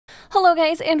Hello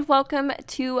guys and welcome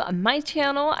to my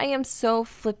channel. I am so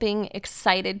flipping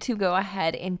excited to go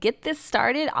ahead and get this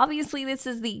started. Obviously this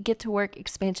is the Get to Work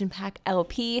expansion pack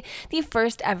LP, the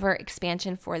first ever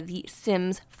expansion for the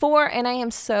Sims 4, and I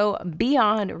am so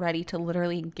beyond ready to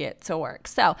literally get to work.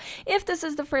 So if this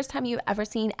is the first time you've ever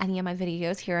seen any of my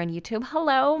videos here on YouTube,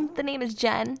 hello, the name is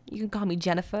Jen. You can call me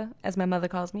Jennifer as my mother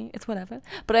calls me, it's whatever,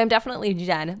 but I'm definitely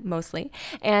Jen mostly,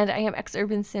 and I am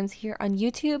XUrbanSimsX here on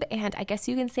YouTube, and I guess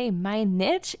you can say my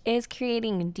niche is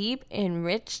creating deep,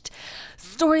 enriched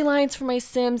storylines for my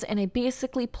Sims, and I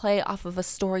basically play off of a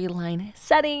storyline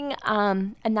setting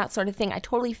and that sort of thing. I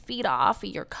totally feed off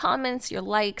your comments, your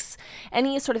likes,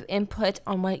 any sort of input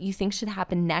on what you think should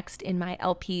happen next in my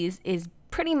LPs is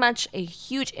pretty much a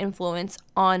huge influence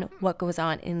on what goes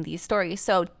on in these stories.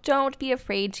 So don't be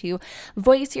afraid to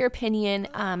voice your opinion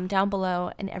down below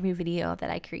in every video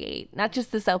that I create, not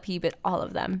just this LP, but all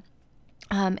of them.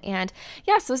 And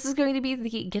yeah, so this is going to be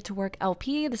the Get to Work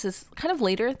LP. This is kind of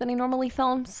later than I normally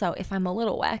film, so if I'm a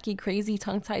little wacky, crazy,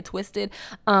 tongue-tied, twisted,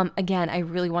 again, I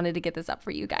really wanted to get this up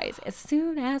for you guys as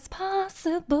soon as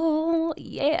possible.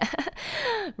 Yeah.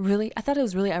 Really, I thought it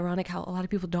was really ironic how a lot of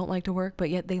people don't like to work, but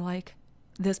yet they like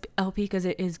this LP because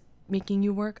it is making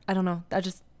you work. I don't know.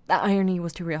 That irony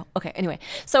was too real. Okay, anyway,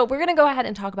 so we're going to go ahead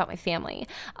and talk about my family.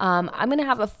 I'm going to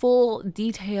have a full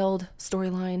detailed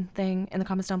storyline thing in the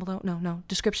comments down below. No,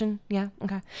 description. Yeah,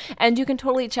 okay. And you can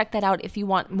totally check that out if you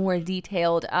want more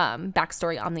detailed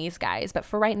backstory on these guys. But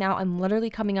for right now, I'm literally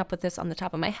coming up with this on the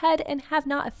top of my head and have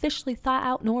not officially thought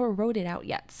out nor wrote it out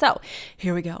yet. So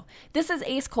here we go. This is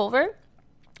Ace Culver.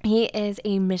 He is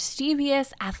a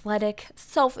mischievous, athletic,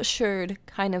 self-assured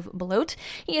kind of bloat.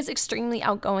 He is extremely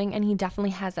outgoing, and he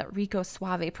definitely has that Rico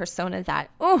Suave persona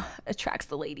that attracts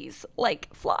the ladies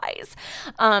like flies.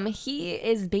 He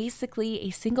is basically a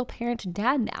single-parent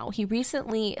dad now. He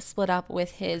recently split up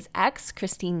with his ex,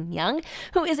 Christine Young,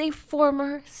 who is a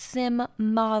former Sim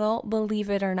model, believe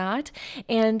it or not.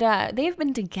 And they've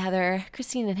been together.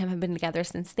 Christine and him have been together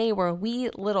since they were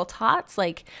wee little tots,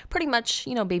 like pretty much,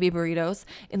 you know, baby burritos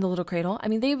in the little cradle. I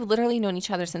mean, they've literally known each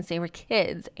other since they were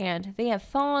kids, and they have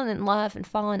fallen in love and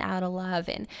fallen out of love.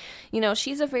 And you know,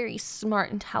 she's a very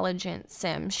smart, intelligent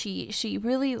Sim. She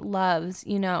really loves,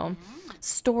 you know,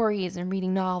 stories and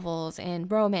reading novels and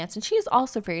romance, and she is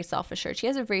also very self-assured. She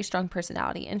has a very strong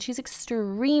personality, and she's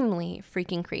extremely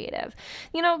freaking creative.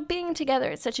 You know, being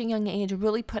together at such a young age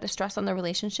really put a stress on the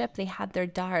relationship. They had their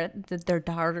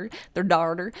daughter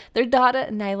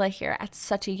Nylah here at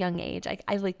such a young age.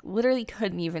 I like literally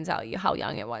couldn't even tell you how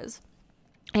young it was.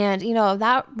 And, you know,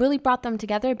 that really brought them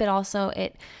together, but also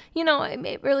it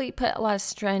really put a lot of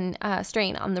strain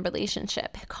on the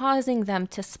relationship, causing them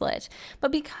to split.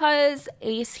 But because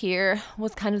Ace here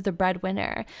was kind of the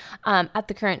breadwinner at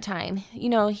the current time, you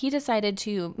know, he decided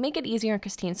to make it easier on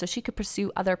Christine so she could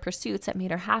pursue other pursuits that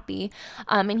made her happy.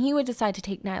 And he would decide to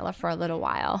take Nylah for a little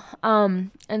while.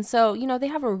 And so, you know, they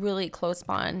have a really close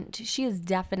bond. She is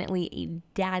definitely a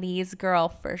daddy's girl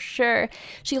for sure.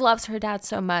 She loves her dad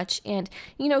so much. And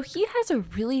you know, he has a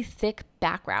really thick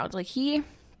background. Like he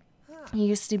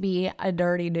used to be a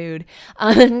dirty dude,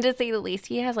 to say the least.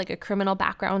 He has like a criminal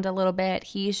background a little bit.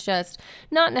 He's just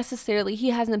not necessarily, he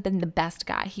hasn't been the best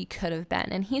guy he could have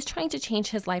been. And he's trying to change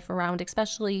his life around,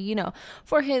 especially, you know,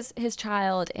 for his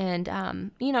child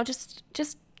and, you know, just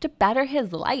to better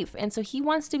his life. And so he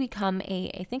wants to become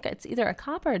I think it's either a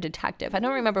cop or a detective. I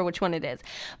don't remember which one it is,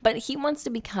 but he wants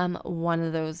to become one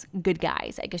of those good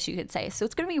guys, I guess you could say. So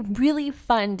it's going to be really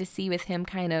fun to see with him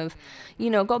kind of,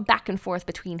 you know, go back and forth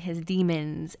between his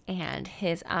demons and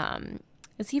his,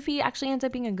 see if he actually ends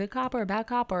up being a good cop or a bad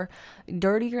cop or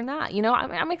dirty or not. You know,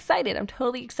 I'm excited. I'm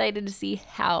totally excited to see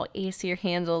how Ace here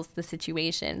handles the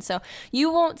situation. So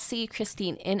you won't see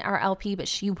Christine in our LP, but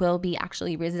she will be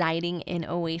actually residing in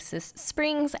Oasis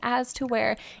Springs, as to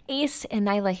where Ace and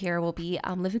Nylah here will be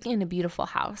living in a beautiful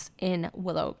house in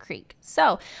Willow Creek.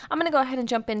 So I'm going to go ahead and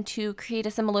jump into Create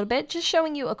a Sim a little bit, just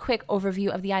showing you a quick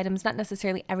overview of the items, not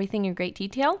necessarily everything in great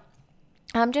detail.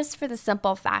 Just for the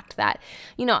simple fact that,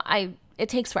 you know, it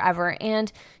takes forever,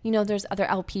 and you know, there's other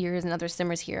LPers and other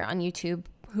simmers here on YouTube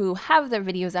who have their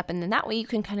videos up, and then that way you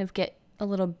can kind of get a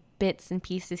little bits and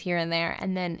pieces here and there,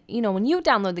 and then, you know, when you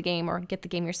download the game or get the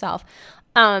game yourself,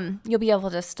 you'll be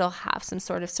able to still have some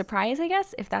sort of surprise, I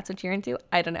guess, if that's what you're into.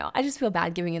 I don't know, I just feel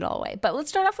bad giving it all away. But let's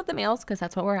start off with the males, because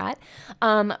that's what we're at.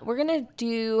 We're gonna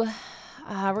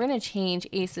change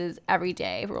Ace's every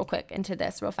day real quick into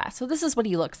this real fast. So this is what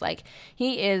he looks like.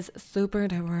 He is super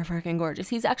duper freaking gorgeous.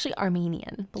 He's actually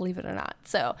Armenian, believe it or not.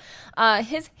 So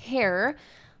his hair,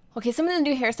 okay, some of the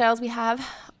new hairstyles we have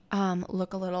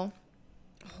look a little,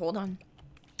 hold on,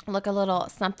 look a little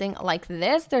something like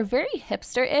this. They're very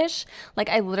hipster-ish. Like,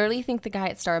 I literally think the guy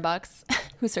at Starbucks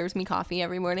who serves me coffee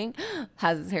every morning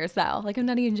has his hairstyle. Like, I'm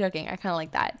not even joking. I kind of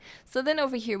like that. So then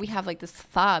over here we have like this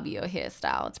Fabio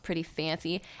hairstyle. It's pretty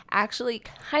fancy. Actually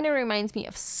kind of reminds me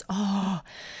of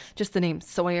just the name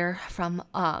Sawyer from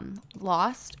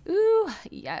Lost. Ooh,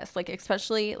 yes. Like,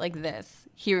 especially like this.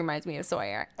 He reminds me of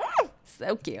Sawyer.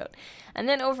 So cute. And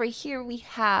then over here we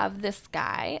have this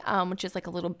guy, which is like a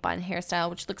little bun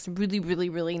hairstyle, which looks really, really,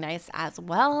 really nice as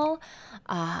well.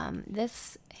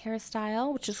 This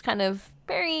hairstyle, which is kind of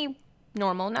very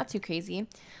normal, not too crazy.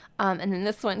 And then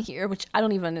this one here, which I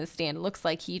don't even understand. It looks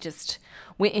like he just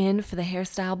went in for the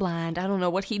hairstyle blind. I don't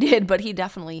know what he did, but he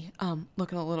definitely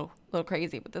looking a little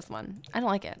crazy with this one. I don't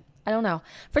like it. I don't know.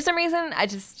 For some reason,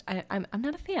 I'm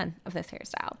not a fan of this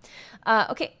hairstyle.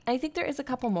 Okay, I think there is a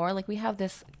couple more. Like, we have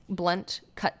this blunt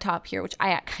cut top here, which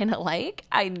I kind of like.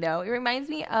 I know. It reminds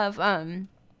me of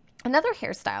another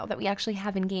hairstyle that we actually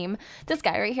have in game. This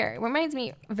guy right here. It reminds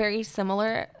me very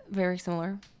similar.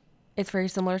 It's very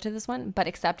similar to this one, but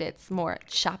except it's more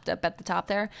chopped up at the top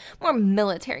there. More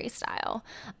military style.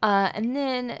 And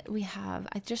then we have,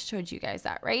 I just showed you guys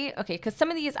that, right? Okay, because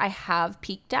some of these I have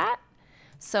peeked at.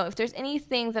 So if there's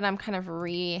anything that I'm kind of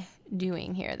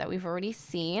redoing here that we've already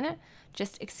seen,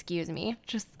 just excuse me,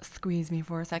 just squeeze me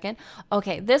for a second.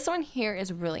 Okay, this one here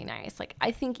is really nice. Like,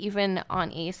 I think even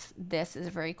on Ace, this is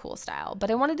a very cool style, but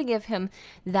I wanted to give him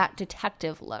that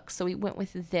detective look. So we went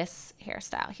with this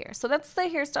hairstyle here. So that's the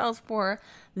hairstyles for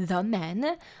the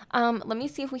men. Let me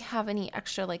see if we have any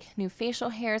extra like new facial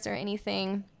hairs or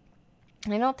anything.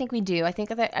 I don't think we do. I think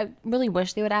that I really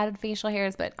wish they would add facial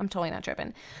hairs, but I'm totally not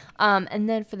tripping. And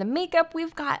then for the makeup,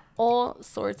 we've got all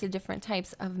sorts of different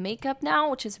types of makeup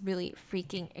now, which is really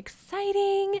freaking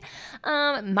exciting.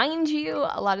 Mind you,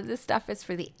 a lot of this stuff is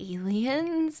for the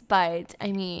aliens, but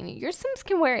I mean, your Sims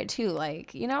can wear it too.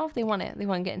 Like, you know, if they want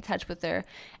to get in touch with their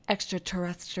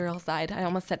extraterrestrial side. I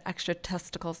almost said extra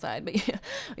testicle side, but yeah,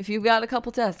 if you've got a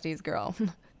couple testes, girl,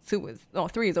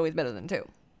 3 is always better than 2.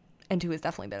 And 2 is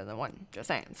definitely better than 1, just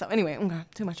saying. So anyway,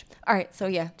 too much. All right, so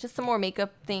yeah, just some more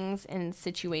makeup things and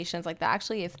situations like that.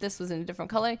 Actually, if this was in a different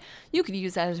color, you could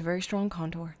use that as a very strong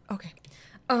contour. Okay.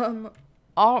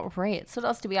 All right, so what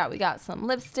else do we got? We got some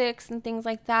lipsticks and things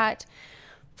like that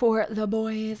for the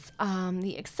boys.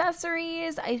 The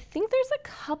accessories, I think there's a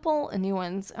couple new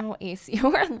ones. Oh, Ace,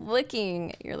 you're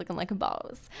looking like a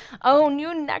boss. Oh,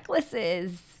 new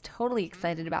necklaces. Totally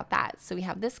excited about that. So we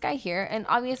have this guy here, and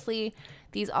obviously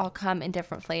these all come in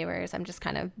different flavors. I'm just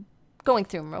kind of going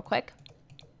through them real quick.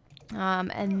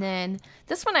 And then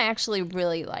this one I actually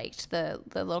really liked, the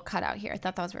little cutout here. I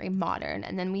thought that was very modern.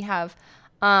 And then we have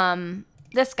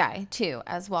this guy too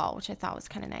as well, which I thought was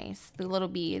kind of nice. The little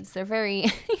beads, they're very,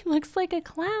 he looks like a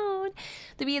clown.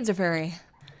 The beads are very,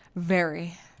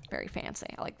 very, very fancy.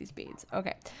 I like these beads.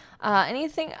 Okay.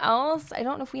 Anything else? I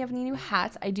don't know if we have any new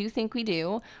hats. I do think we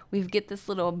do. We get this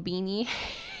little beanie.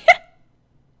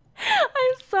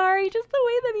 I'm sorry, just the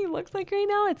way that he looks like right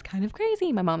now, it's kind of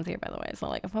crazy. My mom's here, by the way, so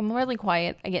like if I'm really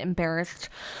quiet, I get embarrassed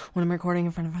when I'm recording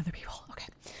in front of other people. Okay,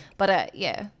 but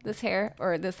yeah, this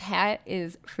hat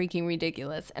is freaking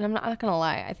ridiculous, and I'm not gonna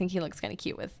lie, I think he looks kind of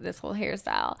cute with this whole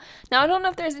hairstyle. Now I don't know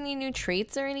if there's any new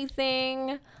traits or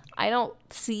anything. I don't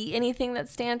see anything that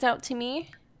stands out to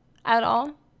me at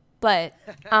all, but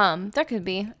there could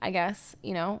be, I guess.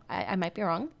 You know, I might be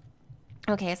wrong.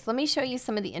 Okay, so let me show you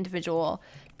some of the individual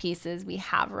pieces we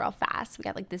have real fast. We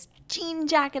got like this jean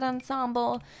jacket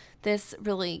ensemble, this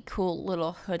really cool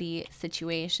little hoodie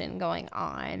situation going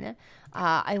on.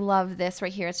 I love this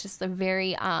right here. It's just a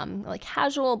very like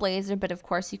casual blazer, but of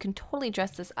course you can totally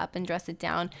dress this up and dress it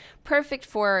down. Perfect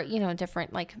for, you know,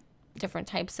 different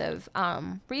types of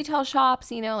retail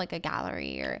shops, you know, like a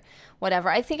gallery or whatever.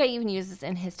 I think I even use this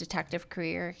in his detective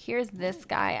career. Here's this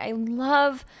guy. I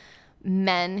love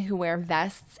men who wear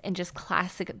vests and just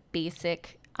classic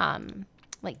basic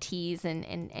like tees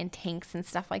and tanks and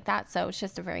stuff like that. So it's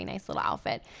just a very nice little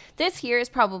outfit. This here is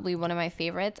probably one of my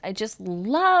favorites. I just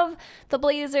love the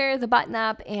blazer, the button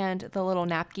up, and the little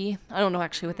napkin. I don't know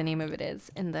actually what the name of it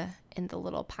is in the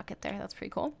little pocket there. That's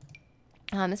pretty cool.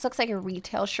 This looks like a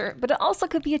retail shirt, but it also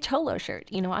could be a cholo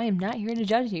shirt. You know, I am not here to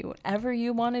judge you. Whatever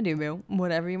you want to do, boo.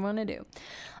 Whatever you want to do.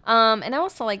 And I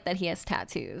also like that he has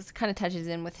tattoos. Kind of touches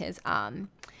in with his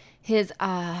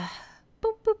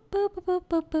boop, boop, boop, boop, boop,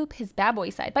 boop, boop, his bad boy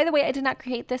side. By the way, I did not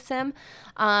create this sim.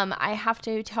 I have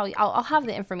to tell you, I'll have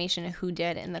the information of who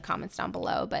did in the comments down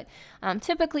below, but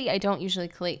typically I don't usually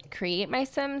create my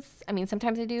sims. I mean,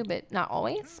 sometimes I do, but not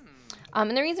always.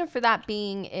 And the reason for that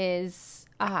being is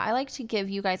I like to give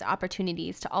you guys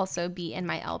opportunities to also be in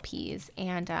my LPs,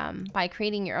 and by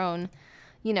creating your own,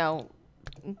 you know,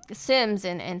 Sims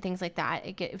and things like that,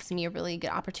 it gives me a really good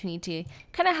opportunity to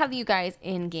kind of have you guys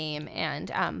in game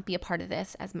and be a part of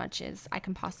this as much as I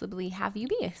can possibly have you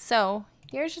be. So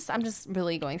I'm just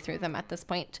really going through them at this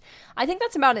point. I think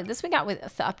that's about it. This we got with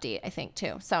the update, I think,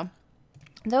 too. So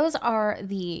those are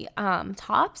the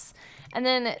tops. And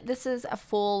then this is a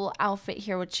full outfit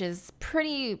here, which is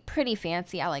pretty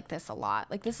fancy. I like this a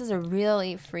lot. Like, this is a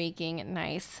really freaking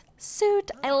nice suit.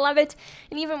 I love it.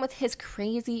 And even with his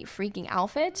crazy freaking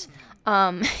outfit,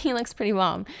 he looks pretty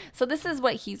bomb. So this is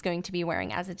what he's going to be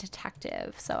wearing as a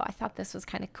detective. So I thought this was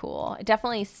kind of cool. It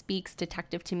definitely speaks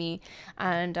detective to me.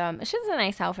 And it's just a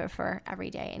nice outfit for every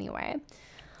day anyway.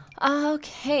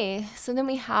 Okay, so then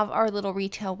we have our little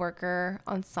retail worker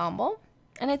ensemble.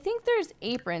 And I think there's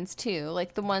aprons too,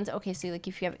 like the ones, okay, so like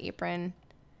if you have apron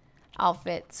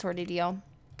outfit sort of deal.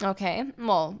 Okay,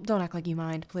 well, don't act like you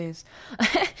mind, please.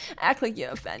 Act like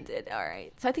you're offended. All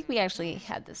right, so I think we actually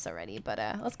had this already, but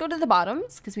let's go to the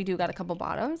bottoms, because we do got a couple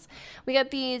bottoms. We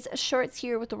got these shorts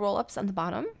here with the roll-ups on the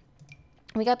bottom.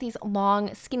 We got these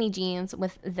long skinny jeans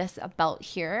with this belt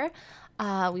here.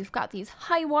 We've got these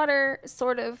high water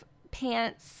sort of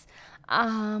pants.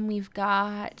 We've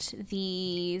got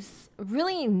these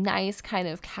really nice kind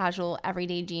of casual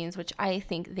everyday jeans, which I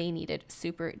think they needed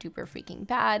super duper freaking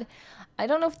bad. I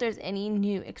don't know if there's any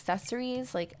new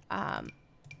accessories. Like, I'm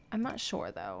not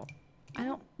sure though. I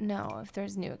don't know if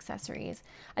there's new accessories.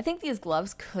 I think these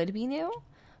gloves could be new,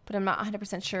 but I'm not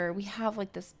 100% sure. We have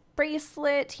like this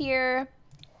bracelet here.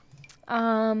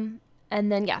 And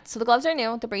then, yeah, so the gloves are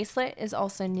new. The bracelet is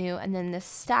also new. And then this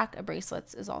stack of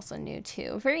bracelets is also new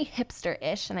too. Very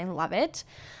hipster-ish, and I love it.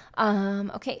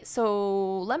 Okay,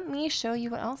 so let me show you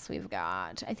what else we've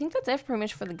got. I think that's it pretty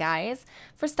much for the guys.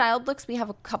 For styled looks, we have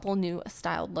a couple new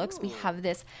styled looks. We have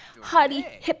this haughty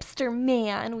hipster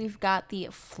man. We've got the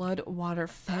Floodwater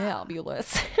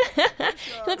Fabulous. He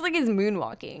looks like he's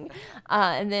moonwalking.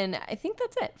 And then I think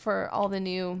that's it for all the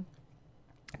new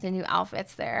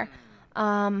outfits there.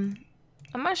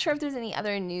 I'm not sure if there's any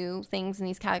other new things in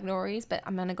these categories, but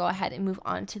I'm going to go ahead and move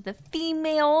on to the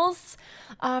females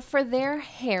for their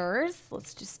hairs.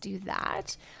 Let's just do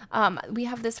that. We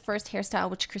have this first hairstyle,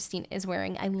 which Christine is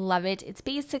wearing. I love it. It's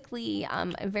basically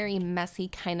a very messy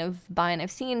kind of bun.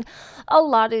 I've seen a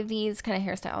lot of these kind of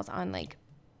hairstyles on like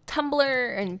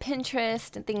Tumblr and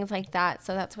Pinterest and things like that.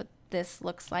 So that's what this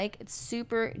looks like. It's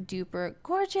super duper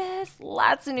gorgeous.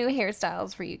 Lots of new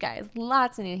hairstyles for you guys.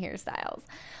 Lots of new hairstyles.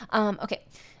 Okay,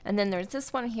 and then there's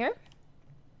this one here,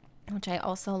 which I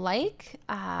also like.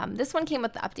 This one came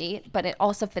with the update, but it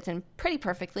also fits in pretty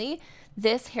perfectly.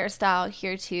 This hairstyle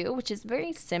here too, which is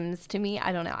very Sims to me.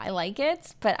 I don't know. I like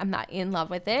it, but I'm not in love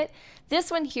with it. This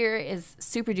one here is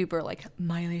super duper like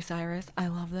Miley Cyrus. I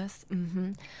love this.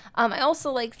 I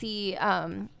also like the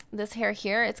this hair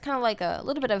here. It's kind of like a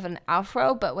little bit of an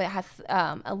afro, but it has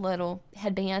a little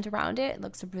headband around it. It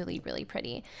looks really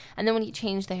pretty. And then when you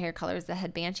change the hair colors, the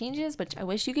headband changes, which I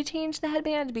wish you could change the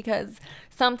headband because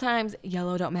sometimes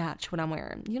yellow don't match what I'm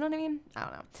wearing. You know what I mean? I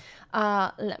don't know.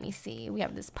 Let me see. We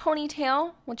have this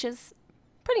ponytail, which is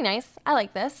pretty nice. I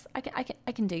like this. I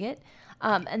can dig it.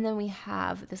 And then we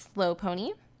have this low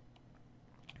pony.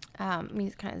 Let me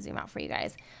kind of zoom out for you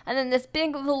guys. And then this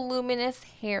big voluminous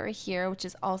hair here, which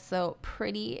is also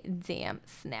pretty damn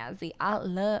snazzy. I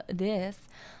love this.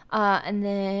 And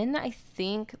then I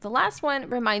think the last one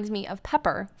reminds me of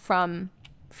Pepper from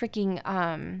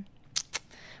freaking,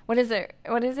 what is it?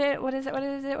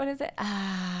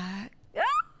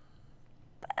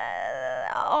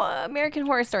 American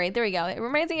Horror Story. There we go. It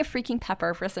reminds me of freaking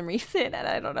Pepper for some reason, and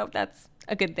I don't know if that's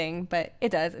a good thing, but it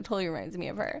does. It totally reminds me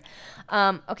of her.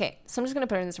 Okay, so I'm just gonna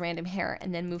put her in this random hair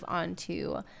and then move on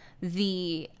to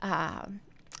the. I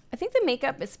think the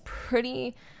makeup is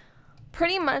pretty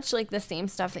much like the same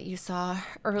stuff that you saw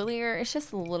earlier. It's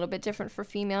just a little bit different for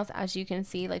females, as you can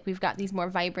see. Like we've got these more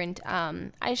vibrant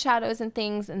eyeshadows and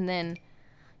things, and then,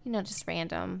 you know, just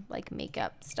random like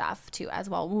makeup stuff too as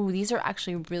well. Ooh, these are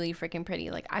actually really freaking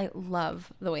pretty. Like I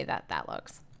love the way that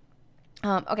looks.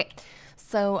 Okay,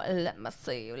 so let me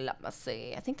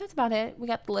see. I think that's about it. We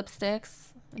got the lipsticks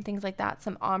and things like that.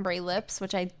 Some ombre lips,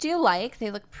 which I do like. They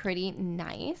look pretty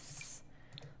nice.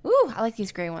 Ooh, I like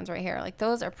these gray ones right here. Like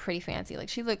those are pretty fancy. Like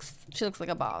she looks like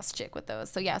a boss chick with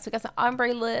those. So yeah, so we got some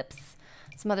ombre lips,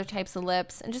 some other types of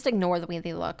lips, and just ignore the way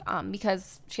they look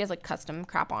because she has like custom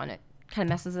crap on it. Kind of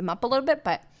messes them up a little bit,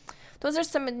 but those are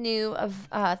some new of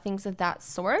things of that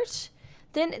sort.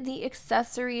 Then the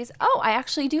accessories. Oh, I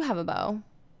actually do have a bow.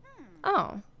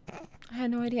 Oh, I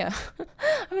had no idea.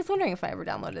 I was wondering if I ever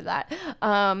downloaded that.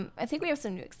 I think we have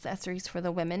some new accessories for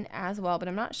the women as well, but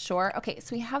I'm not sure. Okay,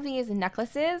 so we have these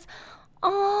necklaces.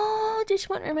 Oh, this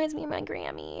one reminds me of my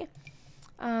Grammy.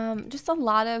 Just a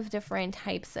lot of different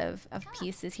types of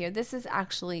pieces here. This is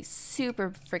actually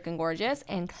super freaking gorgeous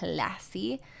and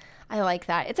classy. I like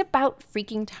that. It's about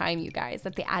freaking time, you guys,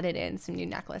 that they added in some new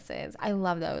necklaces. I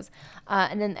love those.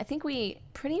 And then I think we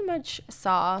pretty much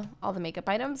saw all the makeup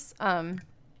items.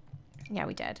 Yeah,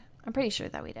 we did. I'm pretty sure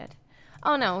that we did.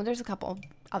 Oh no, there's a couple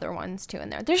other ones too in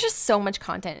there. There's just so much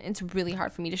content. It's really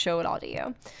hard for me to show it all to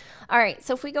you. All right,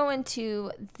 so if we go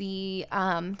into the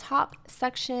top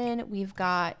section, we've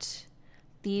got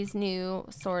these new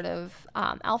sort of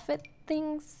outfit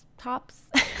things, tops,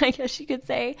 I guess you could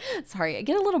say. Sorry, I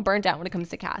get a little burnt out when it comes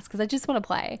to CAS because I just want to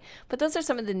play. But those are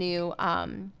some of the new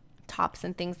tops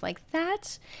and things like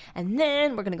that. And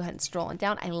then we're gonna go ahead and stroll on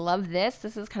down. I love this.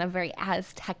 This is kind of very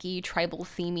Aztec-y, tribal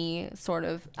themey sort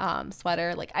of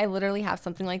sweater. Like I literally have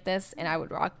something like this and I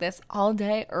would rock this all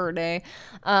day or day.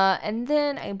 And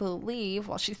then I believe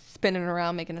while she's spinning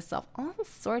around making herself all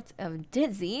sorts of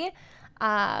dizzy,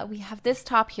 we have this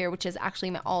top here, which is actually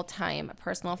my all-time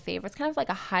personal favorite. It's kind of like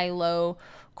a high-low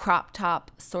crop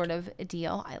top sort of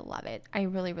deal. I love it. I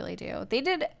really, really do. They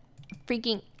did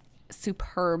freaking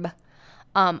superb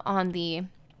on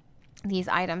these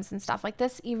items and stuff. Like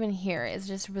this even here is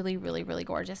just really, really, really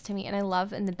gorgeous to me. And I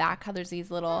love in the back how there's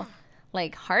these little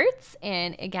like hearts.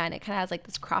 And again, it kind of has like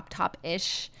this crop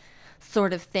top-ish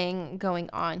sort of thing going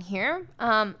on here.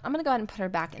 I'm going to go ahead and put her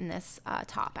back in this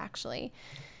top actually.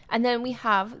 And then we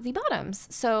have the bottoms.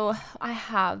 So I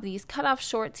have these cutoff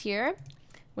shorts here,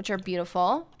 which are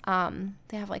beautiful.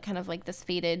 They have like kind of like this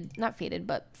faded, not faded,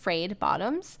 but frayed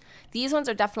bottoms. These ones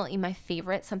are definitely my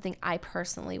favorite, something I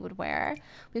personally would wear.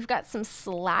 We've got some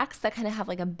slacks that kind of have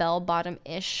like a bell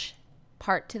bottom-ish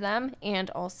part to them. And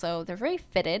also they're very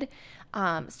fitted,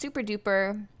 super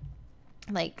duper,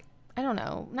 like, I don't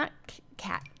know, not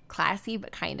classy,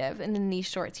 but kind of. And then these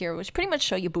shorts here, which pretty much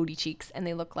show you booty cheeks, and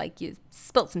they look like you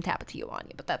spilled some Tapatio on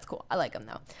you, but that's cool. I like them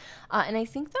though. And I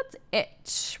think that's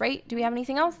it, right? Do we have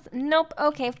anything else? Nope.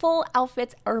 Okay, full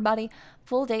outfits, everybody.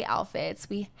 Full day outfits.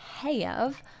 We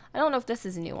have, I don't know if this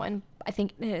is a new one. I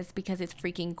think it is because it's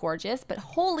freaking gorgeous, but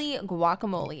holy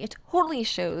guacamole. It totally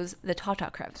shows the Tata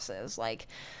crevices. Like,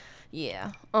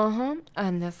 yeah.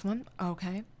 And this one,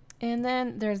 okay. And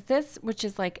then there's this, which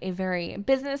is like a very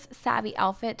business savvy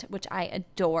outfit, which I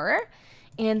adore.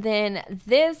 And then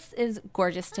this is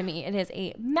gorgeous to me. It is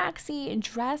a maxi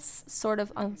dress sort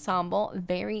of ensemble.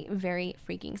 Very, very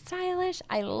freaking stylish.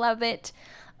 I love it.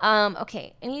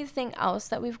 Okay, anything else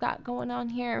that we've got going on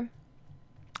here?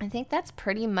 I think that's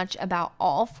pretty much about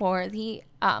all for the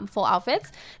full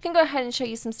outfits. I can go ahead and show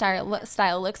you some style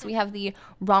looks. We have the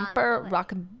romper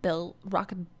rockabilly.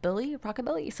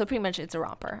 So pretty much it's a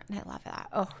romper, and I love that.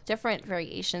 Oh, different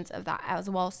variations of that as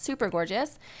well. Super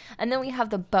gorgeous. And then we have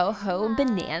the boho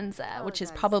bonanza, which is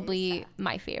probably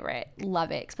my favorite.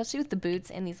 Love it, especially with the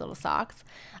boots and these little socks.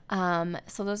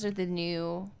 So those are the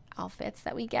new outfits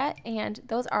that we get, and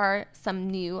those are some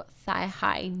new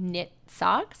thigh-high knit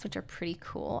socks, which are pretty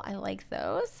cool. I like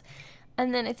those.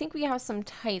 And then I think we have some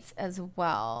tights as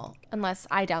well. Unless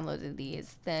I downloaded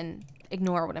these, then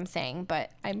ignore what I'm saying,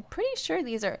 but I'm pretty sure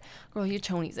these are, girl, your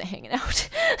chonies are hanging out.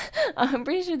 I'm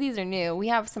pretty sure these are new. We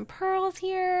have some pearls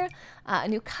here, a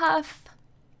new cuff,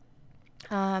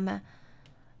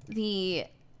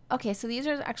 okay, so these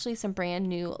are actually some brand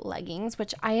new leggings,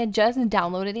 which I had just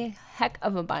downloaded a heck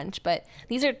of a bunch, but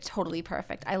these are totally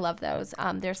perfect. I love those.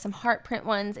 There's some heart print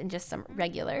ones and just some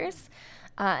regulars.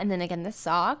 And then again, the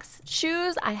socks.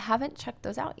 Shoes, I haven't checked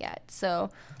those out yet. So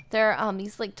they're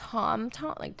these like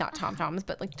like not Toms,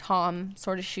 but like Tom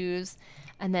sort of shoes.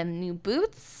 And then new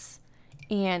boots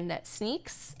and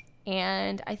sneaks.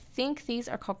 And I think these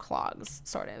are called clogs,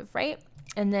 sort of, right?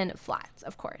 And then flats,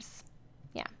 of course.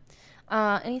 Yeah.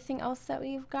 Anything else that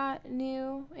we've got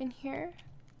new in here?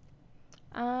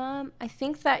 I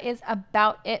think that is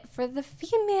about it for the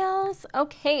females.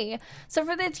 Okay, so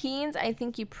for the teens, I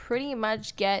think you pretty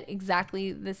much get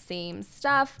exactly the same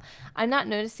stuff. I'm not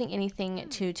noticing anything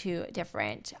too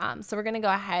different. So we're gonna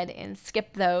go ahead and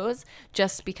skip those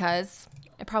just because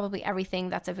probably everything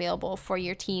that's available for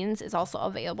your teens is also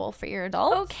available for your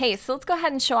adults. Okay, so let's go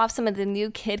ahead and show off some of the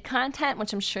new kid content,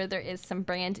 which I'm sure there is some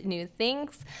brand new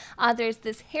things. There's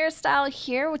this hairstyle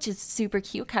here, which is super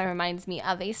cute. Kind of reminds me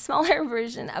of a smaller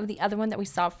version of the other one that we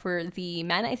saw for the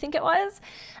men, I think it was.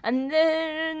 And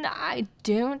then I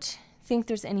don't think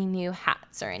there's any new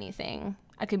hats or anything.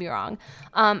 I could be wrong.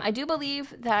 I do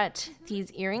believe that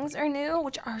these earrings are new,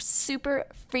 which are super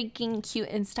freaking cute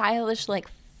and stylish, like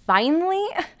finally,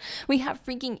 we have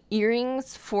freaking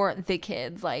earrings for the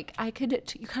kids. Like,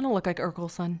 you kind of look like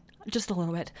Urkel's son. Just a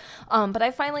little bit. But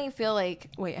I feel like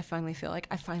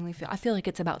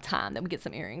it's about time that we get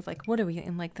some earrings. Like, what are we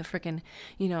in, like, the freaking,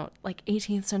 like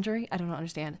 18th century? I don't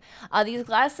understand. These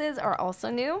glasses are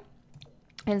also new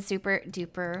and super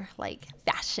duper, like,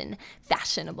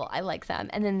 fashionable. I like them.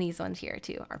 And then these ones here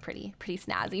too are pretty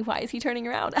snazzy. Why is he turning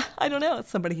around? I don't know.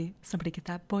 Somebody get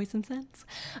that boy some sense.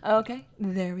 Okay,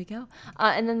 there we go.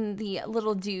 And then the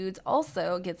little dudes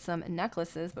also get some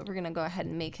necklaces, but we're gonna go ahead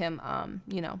and make him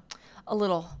a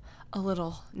little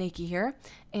naked here.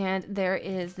 And there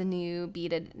is the new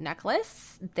beaded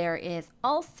necklace. There is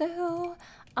also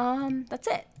that's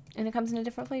it. And it comes in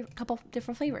a couple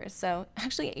different flavors. So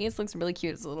actually, Ace looks really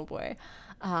cute as a little boy.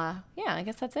 Yeah, I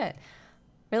guess that's it.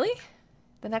 Really?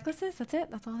 The necklaces? That's it?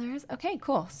 That's all there is? Okay,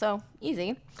 cool. So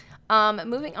easy.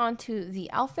 Moving on to the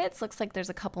outfits. Looks like there's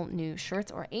a couple new shirts,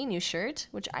 or a new shirt,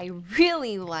 which I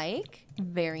really like.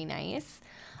 Very nice.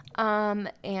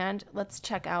 And let's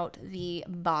check out the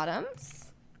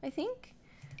bottoms, I think.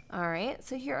 All right.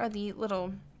 So here are the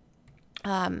little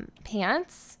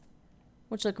pants,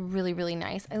 which look really, really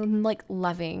nice. I'm like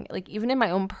loving, like, even in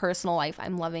my own personal life,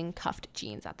 I'm loving cuffed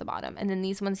jeans at the bottom. And then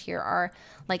these ones here are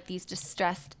like these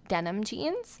distressed denim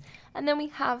jeans. And then we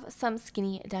have some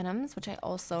skinny denims, which I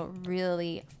also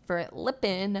really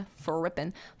flippin'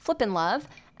 love.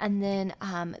 And then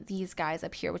these guys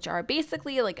up here, which are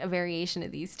basically like a variation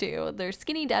of these two. They're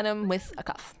skinny denim with a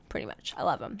cuff, pretty much. I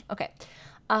love them. Okay.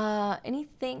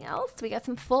 Anything else? We got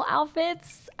some full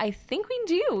outfits. I think we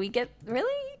do. We get, really?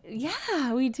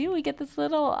 Yeah, we do. We get this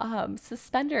little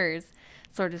suspenders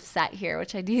sort of set here,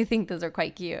 which I do think those are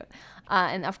quite cute.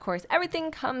 And of course,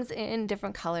 everything comes in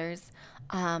different colors,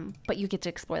 but you get to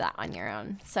explore that on your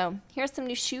own. So here's some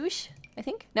new shoes, I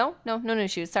think. No new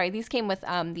shoes. Sorry, these came with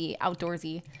the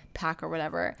outdoorsy pack or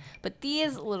whatever. But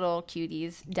these little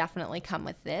cuties definitely come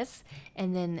with this.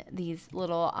 And then these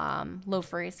little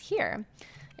loafers here.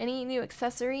 Any new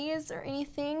accessories or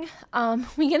anything?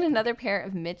 We get another pair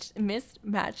of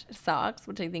mismatched socks,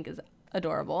 which I think is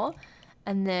adorable.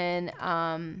 And then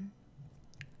I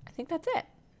think that's it.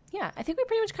 Yeah, I think we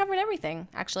pretty much covered everything,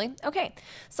 actually. Okay,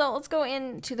 so let's go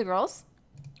into the girls.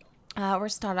 We're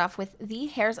start off with the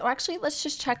hairs. Oh, actually, let's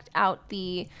just check out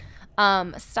the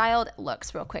styled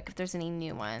looks real quick, if there's any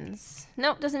new ones.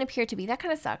 Nope, doesn't appear to be. That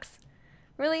kind of sucks.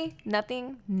 Really?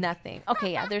 Nothing?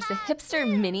 Okay, yeah, there's the hipster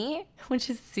mini, which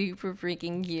is super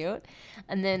freaking cute.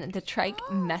 And then the trike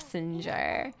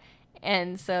messenger.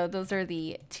 And so those are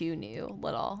the two new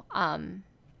little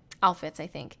outfits, I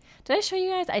think. Did I show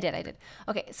you guys? I did.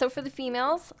 Okay, so for the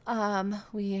females,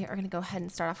 we are going to go ahead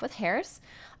and start off with hairs.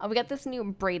 We got this new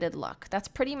braided look. That's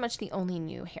pretty much the only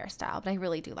new hairstyle, but I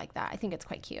really do like that. I think it's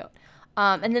quite cute.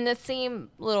 And then the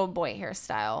same little boy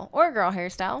hairstyle or girl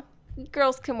hairstyle.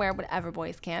 Girls can wear whatever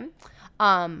boys can.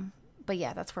 But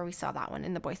yeah, that's where we saw that one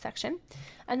in the boy section.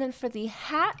 And then for the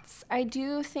hats, I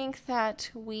do think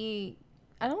that I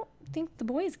don't think the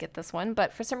boys get this one,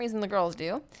 but for some reason the girls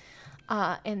do.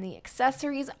 And the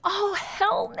accessories, oh,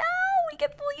 hell no! We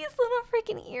get these little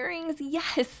freaking earrings.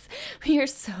 Yes, we are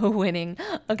so winning.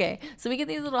 Okay, so we get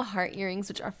these little heart earrings,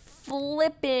 which are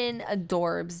flippin'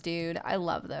 adorbs, dude. I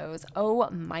love those. Oh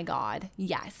my god.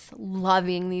 Yes,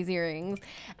 loving these earrings.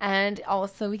 And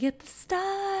also we get the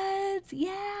studs.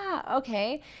 Yeah,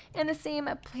 okay. And the same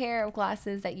pair of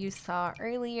glasses that you saw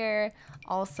earlier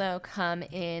also come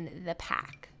in the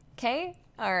pack. Okay,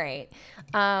 all right.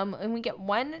 And we get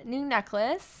one new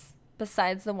necklace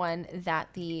besides the one that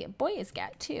the boys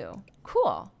get too.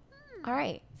 Cool. All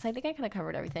right. So I think I kind of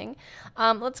covered everything.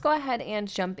 Let's go ahead and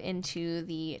jump into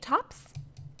the tops.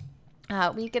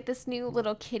 We get this new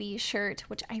little kitty shirt,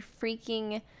 which I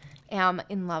freaking am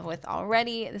in love with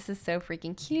already. This is so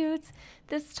freaking cute.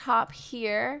 This top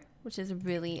here, which is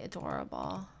really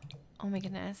adorable. Oh my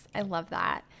goodness. I love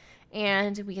that.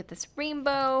 And we get this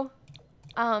rainbow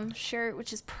shirt,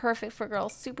 which is perfect for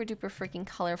girls. Super duper freaking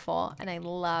colorful. And I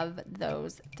love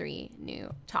those three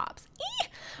new tops. Eee!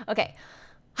 Okay.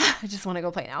 I just want to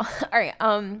go play now. All right.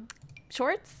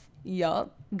 Shorts.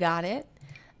 Yup. Got it.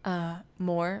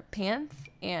 More pants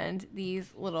and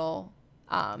these little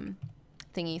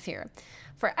thingies here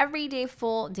for everyday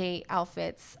full day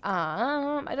outfits.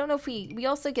 I don't know if we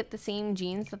also get the same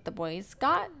jeans that the boys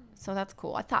got, so that's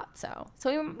cool. I thought so.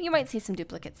 So you might see some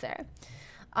duplicates there.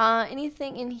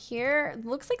 Anything in here?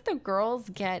 Looks like the girls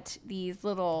get these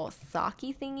little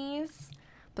socky thingies,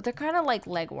 but they're kind of like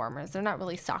leg warmers. They're not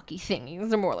really socky thingies.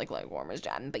 They're more like leg warmers,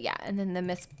 Jen. But yeah, and then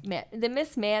the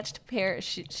mismatched pair of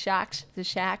shacks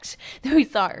that we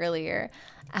saw earlier.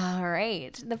 All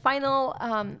right, the final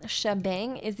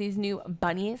shebang is these new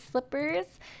bunny slippers.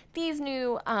 These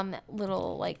new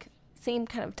little like same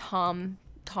kind of Tom's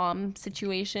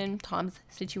situation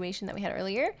that we had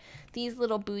earlier. These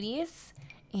little booties,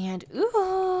 and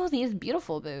ooh, these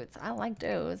beautiful boots. I like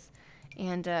those,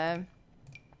 and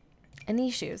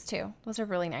these shoes too. Those are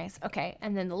really nice. Okay,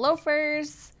 and then the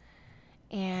loafers,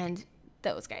 and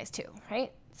those guys too,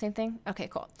 right? Same thing? Okay,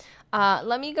 cool.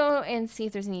 Let me go and see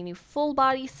if there's any new full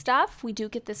body stuff. We do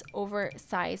get this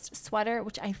oversized sweater,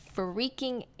 which I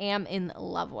freaking am in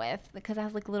love with because it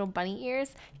has like little bunny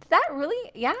ears. Did that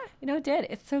really? Yeah, you know, it did.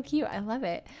 It's so cute. I love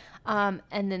it. And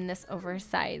then this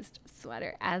oversized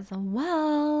sweater as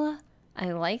well.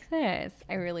 I like this.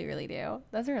 I really, really do.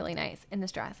 Those are really nice. In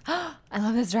this dress. I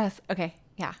love this dress. Okay,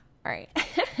 yeah. All right.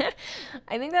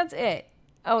 I think that's it.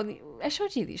 Oh, I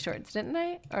showed you these shorts, didn't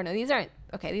I? Or no, these aren't.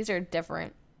 Okay, these are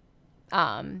different.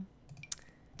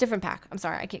 Different pack. I'm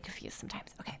sorry, I get confused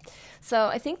sometimes. Okay, so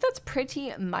I think that's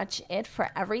pretty much it for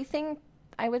everything,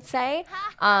 I would say.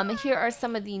 Here are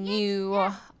some of the new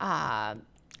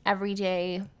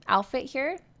everyday outfit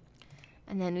here.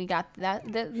 And then we got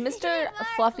the Mr.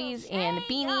 Fluffies and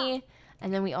Beanie.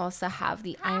 And then we also have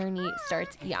the Irony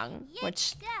Starts Young,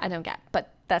 which I don't get,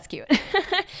 but that's cute. All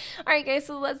right, guys,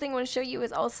 so the last thing I want to show you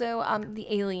is also the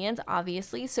aliens,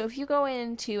 obviously. So if you go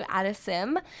into Add a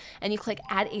Sim and you click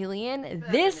Add Alien,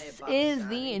 this is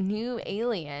the new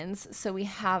aliens. So we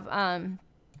have,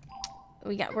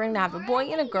 we're going to have a boy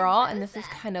and a girl, and this is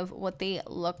kind of what they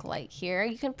look like here.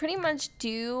 You can pretty much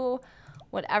do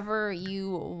whatever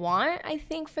you want, I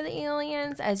think, for the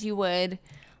aliens, as you would,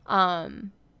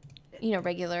 you know,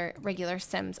 regular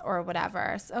Sims or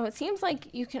whatever. So it seems like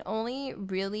you can only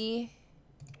really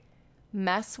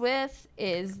mess with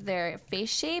is their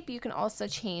face shape. You can also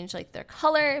change like their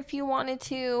color if you wanted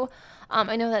to.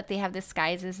 I know that they have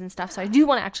disguises and stuff, so I do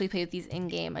want to actually play with these in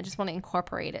game. I just want to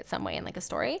incorporate it some way in like a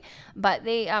story, but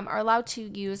they are allowed to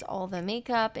use all the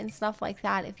makeup and stuff like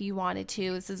that if you wanted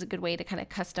to. This is a good way to kind of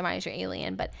customize your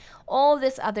alien, but all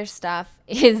this other stuff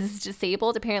is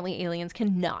disabled. Apparently aliens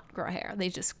cannot grow hair. They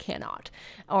just cannot,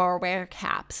 or wear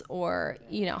caps, or,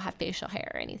 you know, have facial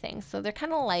hair or anything. So they're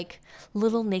kind of like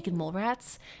little naked mole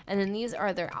rats. And then these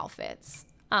are their outfits.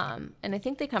 And I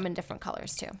think they come in different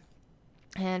colors too.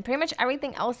 And pretty much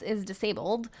everything else is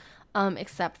disabled,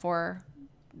 except for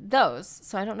those.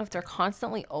 So I don't know if they're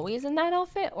constantly always in that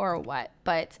outfit or what,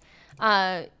 but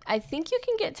I think you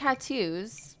can get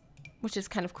tattoos, which is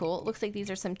kind of cool. It looks like these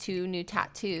are two new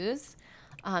tattoos.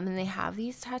 And they have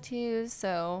these tattoos,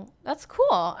 so that's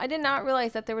cool. I did not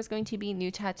realize that there was going to be new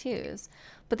tattoos,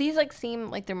 but these like seem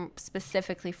like they're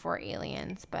specifically for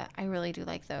aliens, but I really do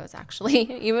like those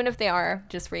actually, even if they are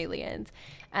just for aliens.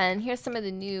 And here's some of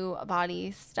the new body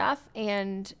stuff,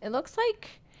 and it looks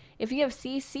like if you have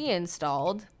CC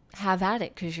installed, have at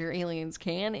it, because your aliens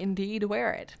can indeed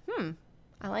wear it.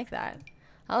 I like that.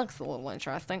 That looks a little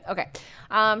interesting. Okay,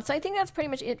 so I think that's pretty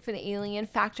much it for the alien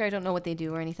factor. I don't know what they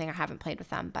do or anything. I haven't played with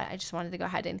them, but I just wanted to go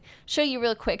ahead and show you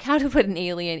real quick how to put an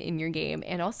alien in your game.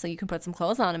 And also you can put some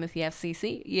clothes on them if you have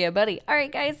CC. Yeah, buddy. All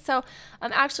right, guys. So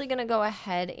I'm actually going to go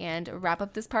ahead and wrap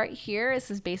up this part here.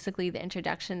 This is basically the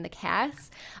introduction to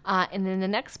CAS. And then the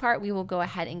next part, we will go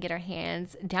ahead and get our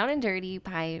hands down and dirty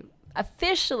by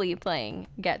officially playing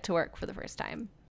Get to Work for the first time.